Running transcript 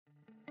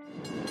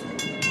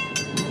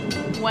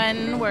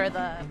When were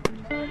the...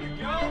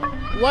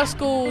 What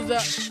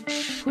schools...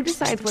 Who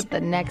decides what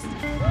the next...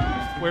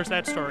 Where's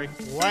that story?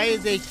 Why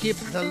they keep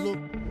the loop?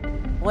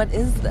 What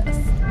is this?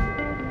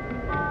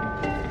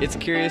 It's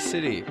Curious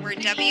City, where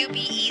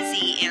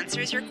WBEZ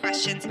answers your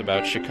questions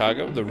about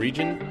Chicago, the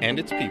region, and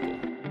its people.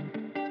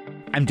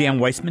 I'm Dan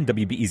Weissman,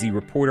 WBEZ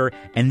reporter,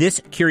 and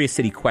this Curious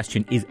City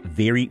question is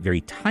very,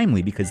 very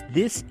timely because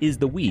this is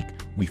the week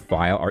we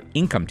file our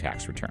income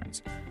tax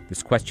returns.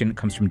 This question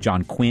comes from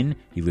John Quinn.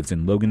 He lives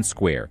in Logan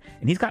Square,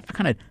 and he's got a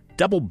kind of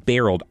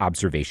double-barreled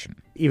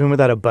observation. Even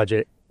without a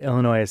budget,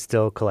 Illinois is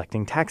still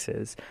collecting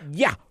taxes.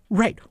 Yeah,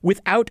 right.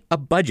 Without a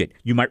budget.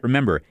 You might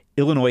remember,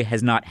 Illinois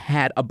has not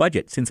had a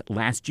budget since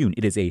last June.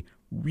 It is a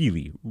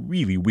really,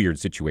 really weird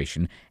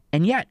situation,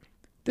 and yet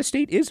the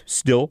state is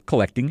still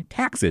collecting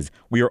taxes.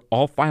 We are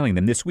all filing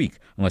them this week,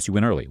 unless you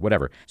win early,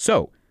 whatever.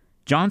 So,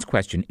 John's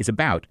question is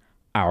about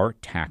our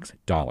tax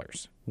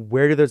dollars.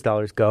 Where do those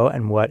dollars go,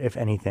 and what, if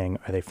anything,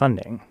 are they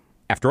funding?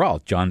 After all,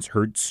 John's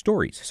heard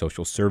stories,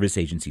 social service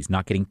agencies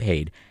not getting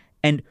paid,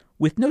 and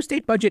with no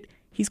state budget,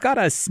 he's got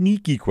a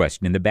sneaky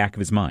question in the back of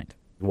his mind.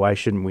 Why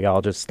shouldn't we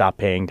all just stop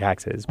paying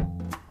taxes?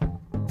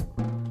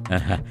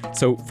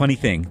 So, funny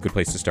thing, good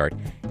place to start.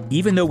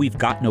 Even though we've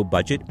got no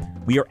budget,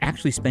 we are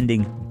actually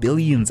spending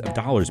billions of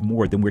dollars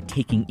more than we're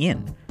taking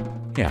in.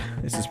 Yeah,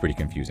 this is pretty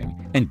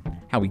confusing. And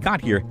how we got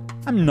here,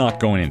 I'm not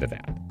going into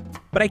that.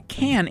 But I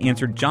can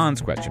answer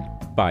John's question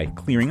by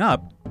clearing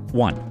up,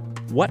 1,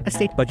 what a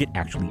state budget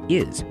actually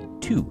is.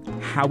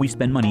 2, how we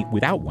spend money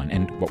without one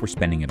and what we're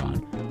spending it on.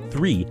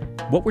 3,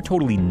 what we're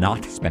totally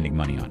not spending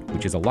money on,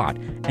 which is a lot.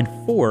 And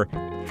 4,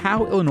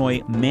 how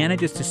Illinois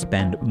manages to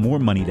spend more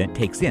money than it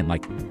takes in,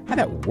 like how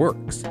that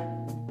works.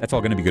 That's all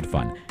going to be good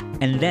fun.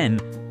 And then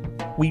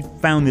we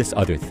found this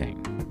other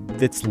thing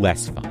that's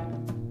less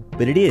fun,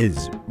 but it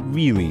is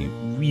really,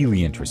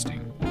 really interesting.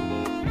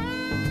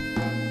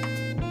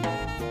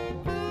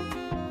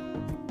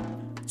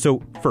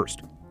 So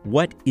first,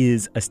 what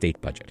is a state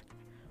budget?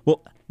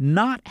 Well,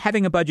 not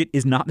having a budget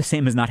is not the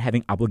same as not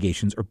having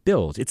obligations or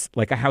bills. It's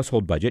like a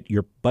household budget.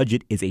 Your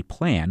budget is a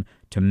plan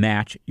to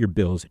match your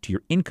bills to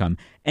your income.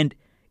 And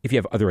if you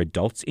have other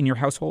adults in your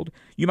household,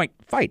 you might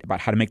fight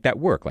about how to make that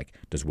work. Like,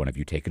 does one of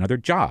you take another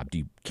job? Do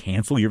you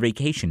cancel your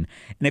vacation?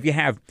 And if you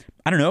have,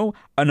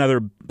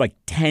 another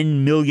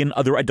 10 million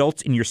other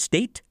adults in your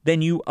state,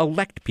 then you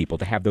elect people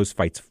to have those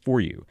fights for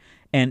you.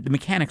 And the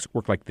mechanics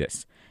work like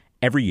this.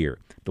 Every year,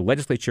 the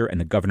legislature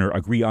and the governor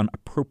agree on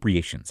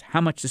appropriations,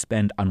 how much to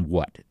spend on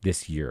what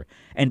this year.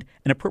 And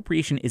an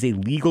appropriation is a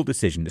legal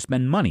decision to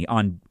spend money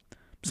on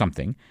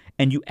something,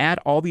 and you add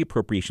all the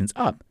appropriations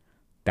up.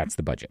 That's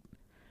the budget.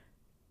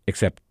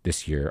 Except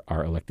this year,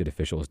 our elected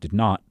officials did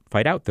not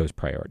fight out those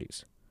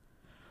priorities.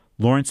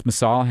 Lawrence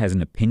Masal has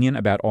an opinion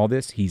about all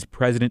this. He's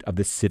president of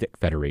the Civic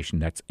Federation.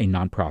 That's a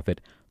nonprofit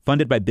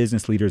funded by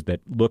business leaders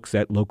that looks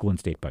at local and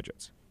state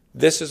budgets.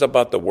 This is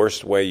about the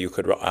worst way you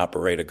could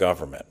operate a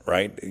government,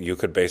 right? You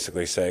could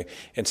basically say,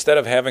 instead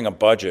of having a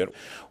budget,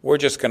 we're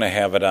just going to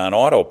have it on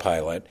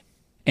autopilot.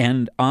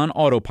 And on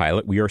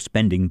autopilot, we are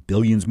spending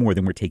billions more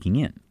than we're taking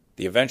in.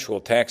 The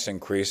eventual tax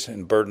increase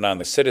and burden on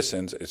the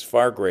citizens is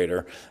far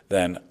greater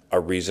than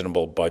a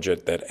reasonable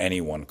budget that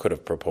anyone could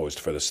have proposed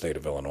for the state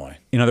of Illinois.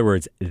 In other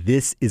words,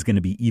 this is going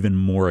to be even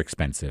more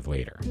expensive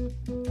later.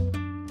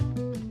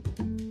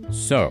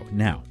 So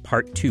now,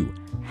 part 2.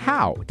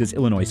 How does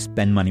Illinois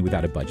spend money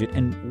without a budget,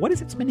 and what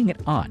is it spending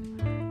it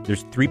on?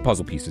 There's 3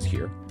 puzzle pieces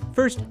here.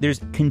 First,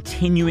 there's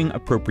continuing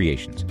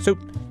appropriations. So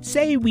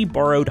say we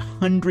borrowed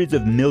hundreds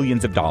of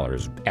millions of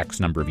dollars X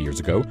number of years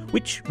ago,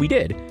 which we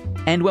did.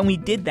 And when we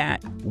did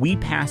that, we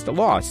passed a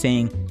law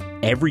saying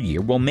every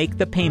year we'll make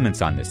the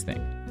payments on this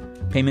thing.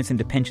 Payments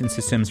into pension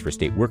systems for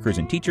state workers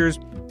and teachers,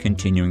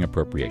 continuing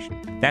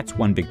appropriation. That's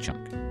one big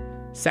chunk.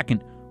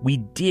 Second, we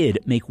did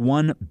make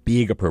one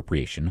big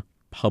appropriation,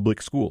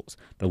 public schools.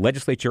 The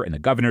legislature and the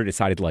governor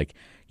decided,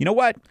 you know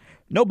what?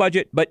 No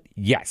budget, but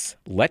yes,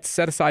 let's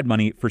set aside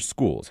money for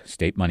schools.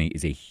 State money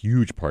is a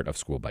huge part of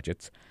school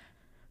budgets.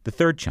 The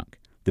third chunk,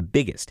 the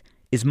biggest,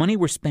 is money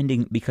we're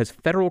spending because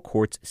federal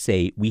courts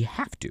say we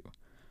have to.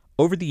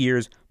 Over the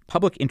years,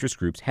 public interest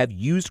groups have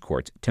used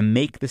courts to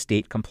make the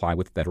state comply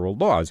with federal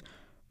laws,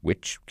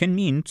 which can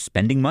mean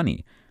spending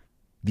money.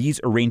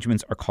 These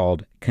arrangements are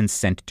called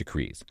consent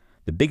decrees.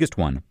 The biggest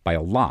one, by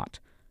a lot,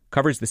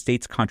 covers the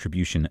state's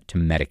contribution to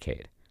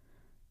Medicaid.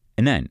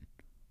 And then,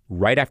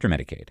 right after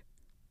Medicaid,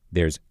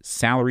 there's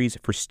salaries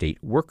for state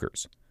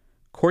workers.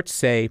 Courts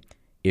say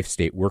if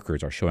state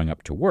workers are showing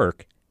up to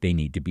work, they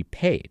need to be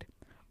paid.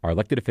 Our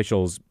elected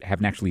officials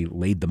haven't actually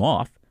laid them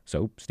off,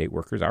 so state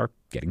workers are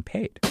getting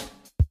paid.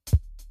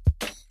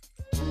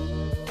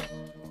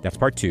 That's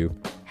part 2,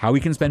 how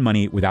we can spend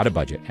money without a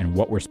budget and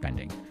what we're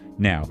spending.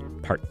 Now,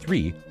 part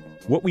 3,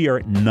 what we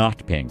are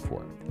not paying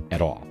for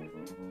at all.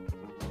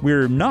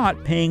 We're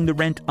not paying the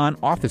rent on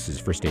offices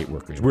for state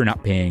workers. We're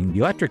not paying the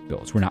electric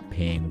bills. We're not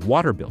paying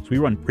water bills. We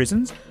run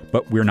prisons,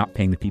 but we're not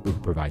paying the people who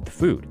provide the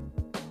food.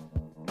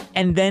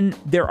 And then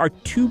there are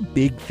 2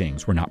 big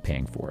things we're not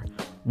paying for.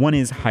 One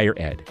is higher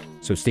ed.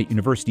 So state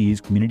universities,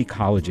 community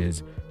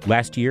colleges.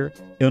 Last year,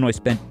 Illinois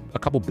spent a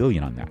couple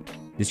billion on that.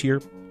 This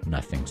year,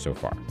 nothing so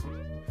far.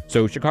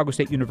 So Chicago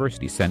State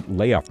University sent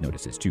layoff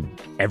notices to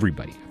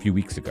everybody a few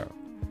weeks ago.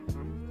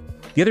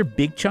 The other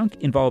big chunk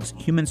involves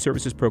human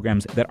services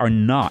programs that are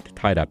not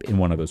tied up in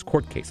one of those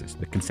court cases,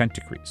 the consent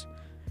decrees.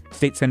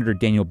 State Senator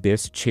Daniel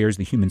Biss chairs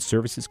the Human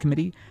Services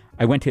Committee.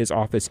 I went to his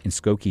office in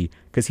Skokie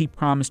because he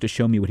promised to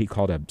show me what he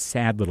called a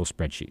sad little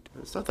spreadsheet.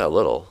 It's not that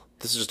little.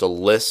 This is just a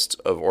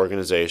list of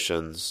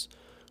organizations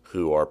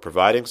who are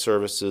providing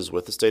services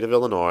with the state of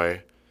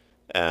Illinois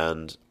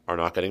and are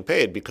not getting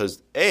paid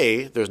because,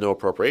 A, there's no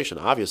appropriation,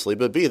 obviously,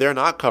 but B, they're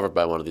not covered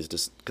by one of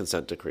these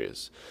consent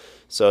decrees.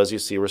 So as you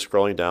see, we're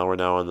scrolling down. We're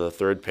now on the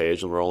third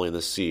page, and we're only in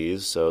the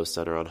C's, so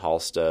Center on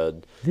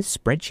Halstead. This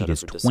spreadsheet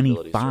is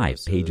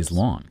 25 pages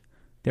long.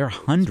 There are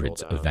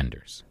hundreds of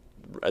vendors.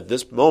 At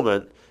this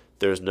moment,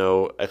 there's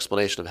no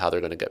explanation of how they're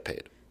going to get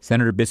paid.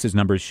 Senator Biss's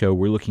numbers show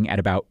we're looking at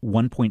about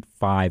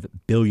 $1.5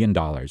 billion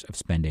of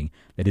spending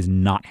that is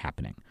not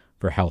happening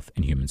for health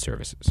and human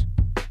services.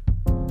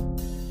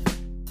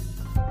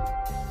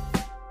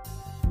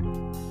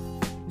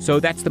 So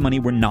that's the money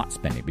we're not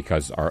spending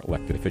because our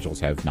elected officials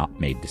have not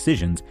made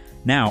decisions.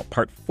 Now,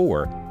 part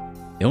 4,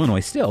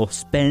 Illinois still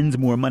spends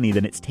more money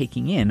than it's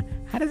taking in.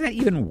 How does that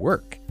even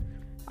work?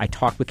 I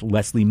talked with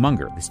Leslie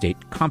Munger, the state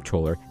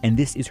comptroller, and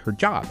this is her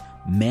job,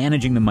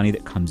 managing the money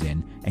that comes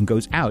in and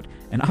goes out.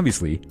 And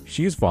obviously,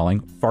 she is falling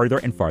farther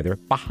and farther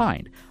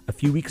behind. A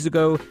few weeks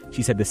ago,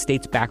 she said the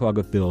state's backlog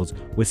of bills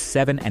was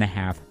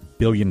 $7.5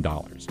 billion.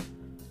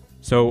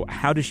 So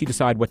how does she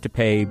decide what to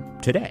pay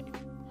today?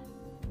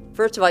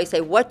 First of all, you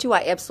say, what do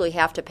I absolutely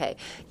have to pay?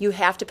 You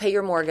have to pay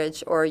your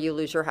mortgage or you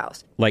lose your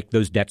house. Like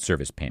those debt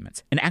service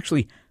payments. And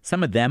actually,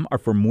 some of them are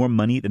for more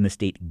money than the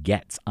state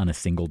gets on a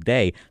single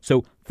day.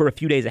 So for a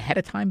few days ahead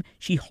of time,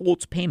 she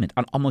holds payment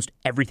on almost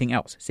everything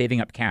else, saving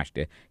up cash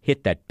to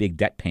hit that big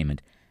debt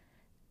payment.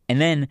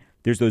 And then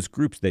there's those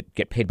groups that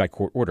get paid by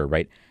court order,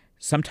 right?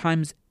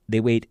 Sometimes they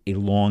wait a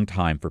long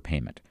time for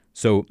payment.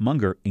 So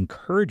Munger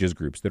encourages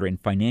groups that are in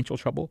financial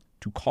trouble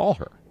to call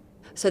her.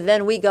 So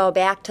then we go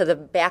back to the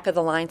back of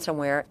the line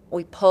somewhere.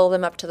 We pull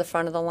them up to the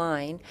front of the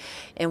line,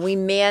 and we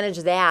manage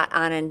that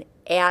on an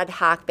ad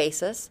hoc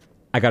basis.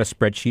 I got a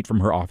spreadsheet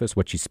from her office,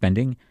 what she's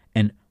spending,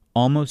 and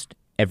almost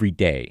every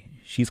day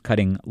she's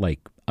cutting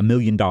like $1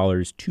 million,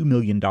 $2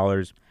 million,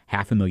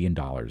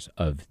 $500,000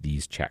 of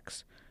these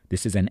checks.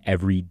 This is an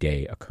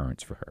everyday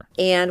occurrence for her.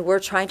 And we're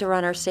trying to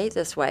run our state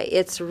this way.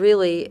 It's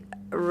really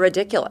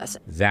ridiculous.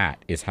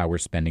 That is how we're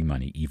spending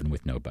money, even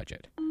with no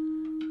budget.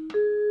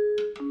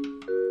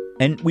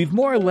 And we've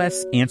more or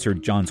less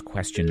answered John's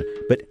question,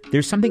 but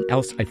there's something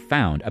else I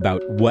found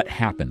about what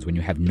happens when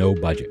you have no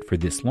budget for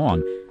this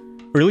long.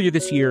 Earlier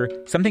this year,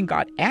 something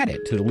got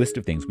added to the list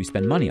of things we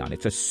spend money on.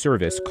 It's a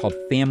service called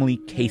Family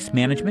Case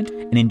Management,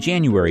 and in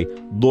January,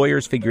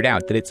 lawyers figured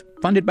out that it's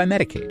funded by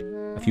Medicaid.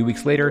 A few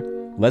weeks later,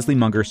 Leslie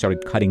Munger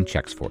started cutting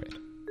checks for it.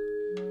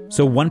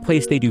 So one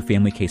place they do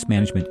family case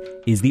management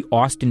is the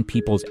Austin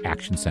People's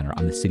Action Center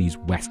on the city's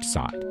west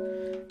side.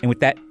 And with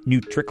that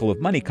new trickle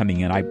of money coming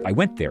in, I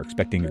went there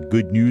expecting a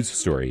good news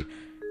story.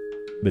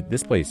 But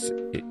this place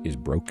is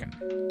broken.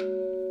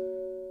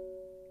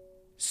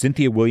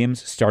 Cynthia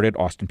Williams started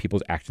Austin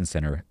People's Action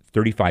Center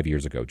 35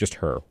 years ago, just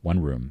her,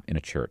 one room in a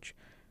church.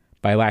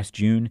 By last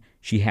June,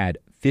 she had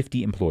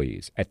 50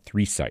 employees at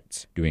 3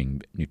 sites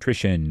doing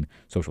nutrition,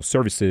 social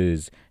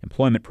services,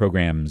 employment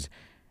programs,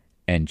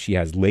 and she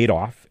has laid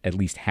off at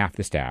least half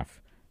the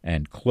staff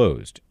and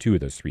closed 2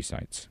 of those 3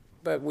 sites.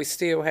 But we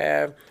still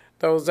have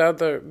those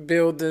other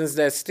buildings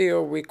that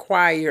still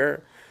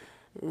require,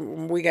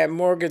 we got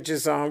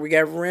mortgages on, we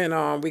got rent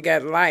on, we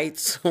got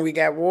lights, we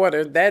got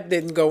water. That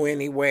didn't go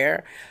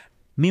anywhere.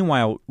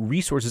 Meanwhile,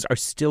 resources are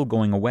still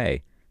going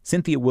away.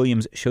 Cynthia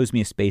Williams shows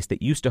me a space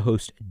that used to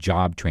host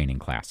job training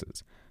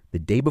classes. The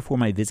day before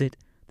my visit,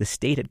 the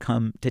state had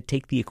come to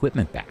take the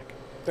equipment back.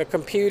 The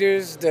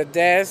computers, the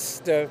desks,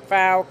 the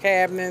file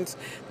cabinets,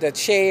 the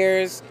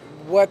chairs,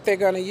 what they're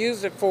going to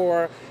use it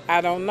for,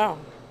 I don't know.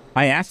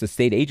 I asked the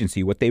state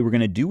agency what they were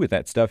going to do with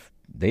that stuff.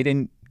 They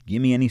didn't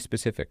give me any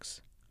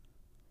specifics.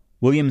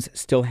 Williams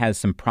still has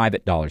some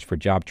private dollars for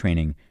job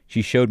training.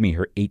 She showed me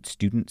her 8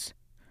 students.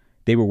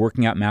 They were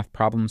working out math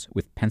problems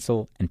with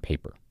pencil and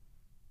paper.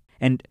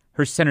 And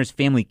her center's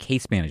family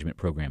case management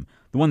program,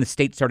 the one the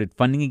state started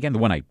funding again, the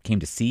one I came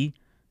to see,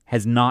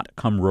 has not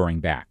come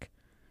roaring back.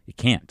 It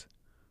can't.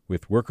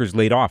 With workers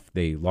laid off,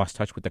 they lost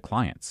touch with the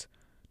clients.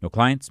 No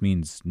clients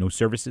means no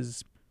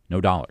services,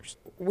 no dollars.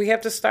 We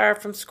have to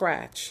start from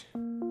scratch.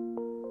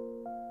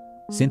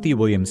 Cynthia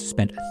Williams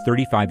spent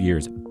 35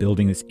 years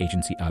building this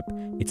agency up.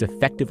 It's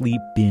effectively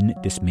been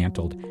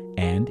dismantled,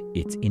 and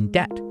it's in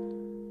debt.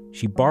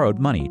 She borrowed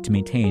money to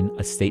maintain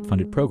a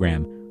state-funded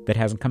program that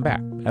hasn't come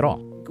back at all.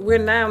 We're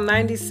now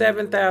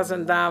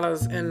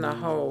 $97,000 in the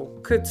hole.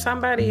 Could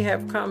somebody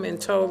have come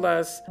and told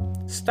us,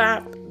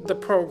 stop the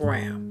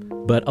program?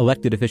 But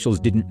elected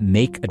officials didn't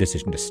make a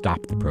decision to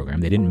stop the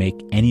program. They didn't make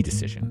any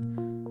decision.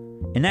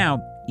 And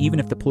now, even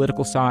if the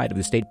political side of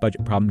the state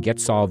budget problem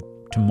gets solved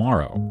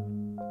tomorrow,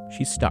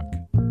 she's stuck.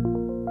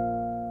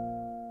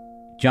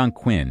 John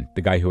Quinn,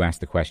 the guy who asked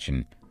the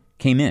question,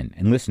 came in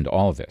and listened to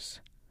all of this.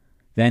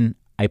 Then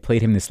I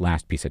played him this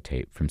last piece of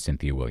tape from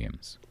Cynthia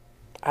Williams.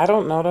 I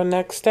don't know the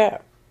next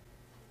step.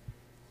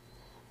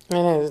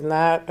 And it's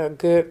not a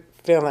good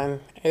feeling.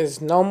 It's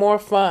no more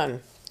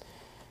fun.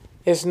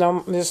 It's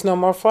no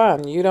more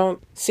fun. You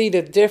don't see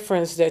the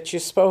difference that you're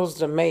supposed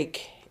to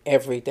make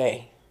every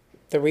day.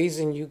 The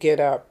reason you get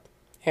up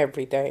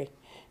every day.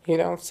 You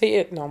don't see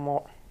it no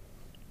more.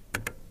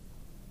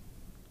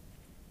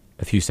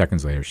 A few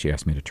seconds later, she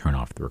asked me to turn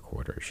off the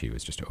recorder. She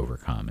was just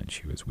overcome and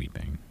she was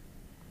weeping.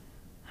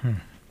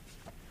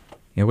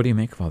 Yeah, what do you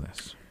make of all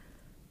this?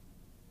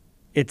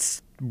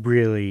 It's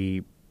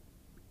really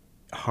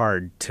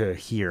hard to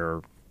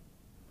hear.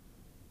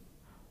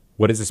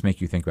 What does this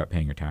make you think about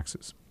paying your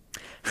taxes?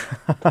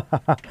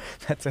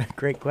 That's a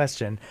great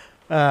question.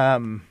 That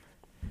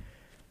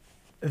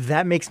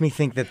makes me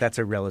think that that's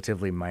a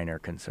relatively minor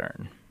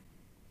concern.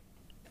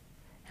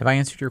 Have I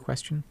answered your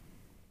question?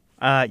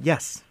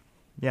 Yes.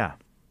 Yeah.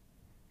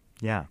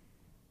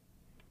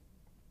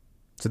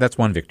 So that's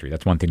one victory.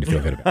 That's one thing to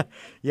feel good about.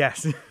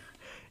 Yes.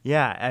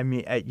 Yeah. I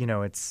mean,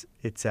 it's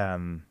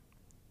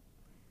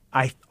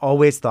I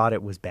always thought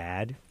it was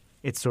bad.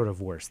 It's sort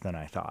of worse than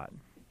I thought.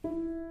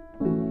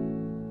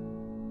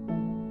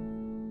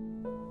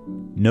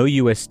 No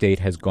U.S. state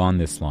has gone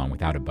this long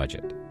without a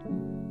budget.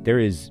 There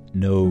is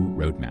no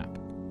roadmap.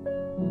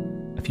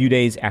 A few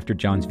days after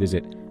John's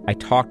visit, I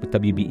talked with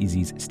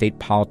WBEZ's state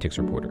politics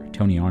reporter,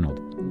 Tony Arnold.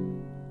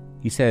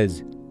 He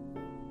says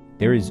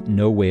there is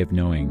no way of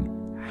knowing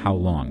how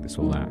long this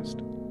will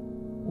last.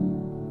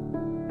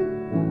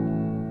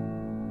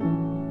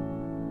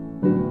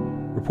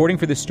 Reporting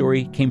for this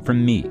story came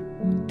from me,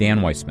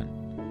 Dan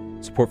Weissman.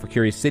 Support for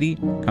Curious City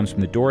comes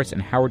from the Doris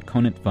and Howard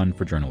Conant Fund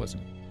for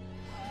Journalism.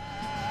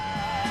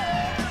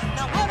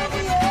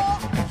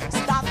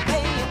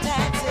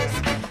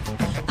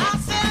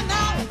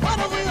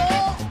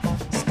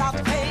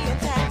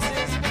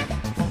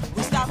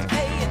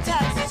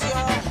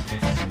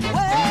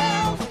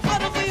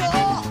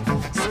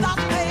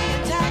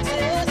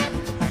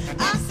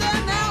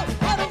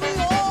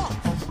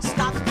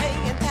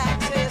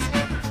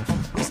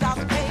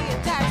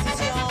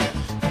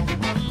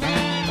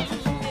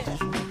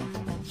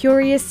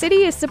 Curious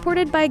City is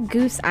supported by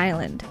Goose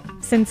Island.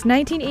 Since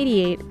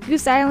 1988,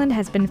 Goose Island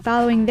has been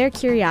following their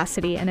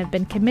curiosity and have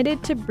been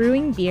committed to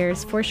brewing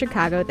beers for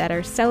Chicago that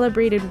are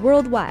celebrated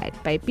worldwide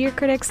by beer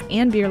critics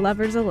and beer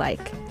lovers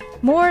alike.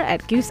 More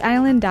at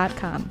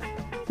gooseisland.com.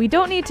 We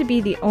don't need to be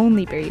the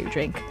only beer you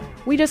drink.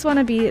 We just want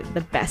to be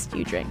the best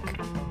you drink.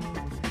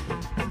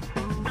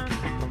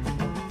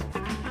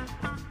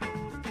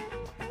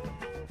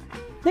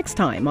 Next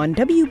time on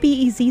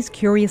WBEZ's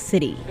Curious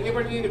City.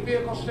 Anybody need a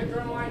vehicle sticker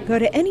in line? Go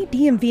to any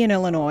DMV in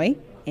Illinois,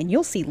 and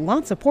you'll see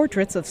lots of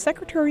portraits of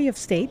Secretary of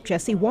State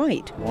Jesse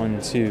White.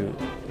 1, 2,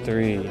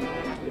 3,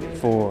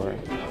 4,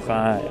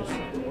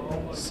 5,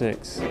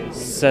 6,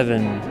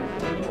 7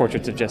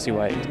 portraits of Jesse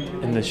White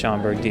in the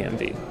Schaumburg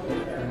DMV.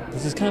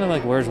 This is kind of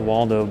like Where's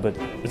Waldo, but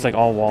it's like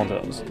all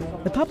Waldos.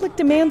 The public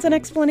demands an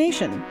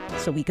explanation,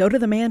 so we go to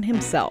the man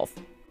himself.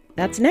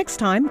 That's next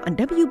time on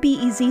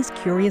WBEZ's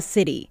Curious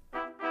City.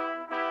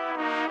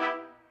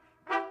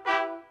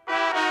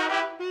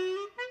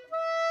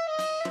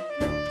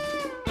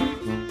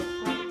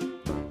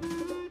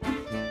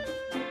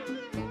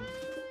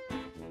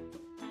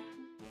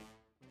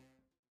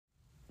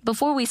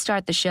 Before we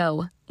start the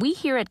show, we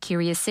here at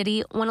Curious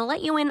City want to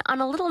let you in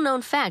on a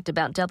little-known fact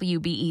about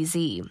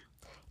WBEZ.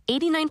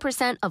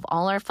 89% of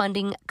all our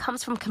funding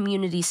comes from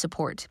community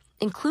support,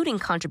 including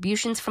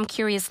contributions from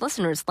curious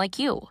listeners like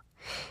you.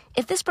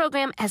 If this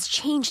program has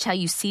changed how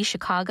you see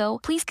Chicago,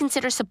 please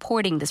consider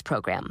supporting this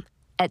program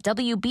at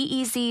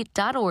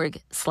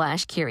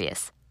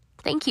wbez.org/curious.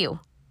 Thank you.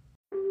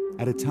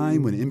 At a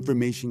time when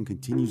information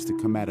continues to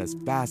come at us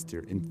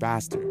faster and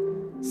faster,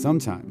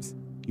 sometimes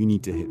you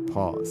need to hit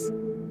pause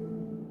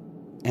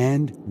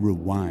and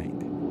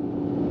rewind.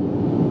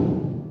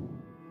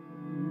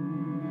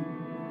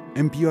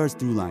 NPR's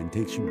Throughline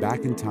takes you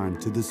back in time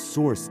to the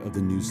source of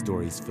the news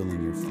stories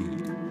filling your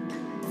feed.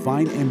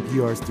 Find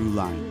NPR's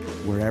Throughline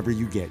wherever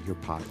you get your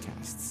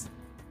podcasts.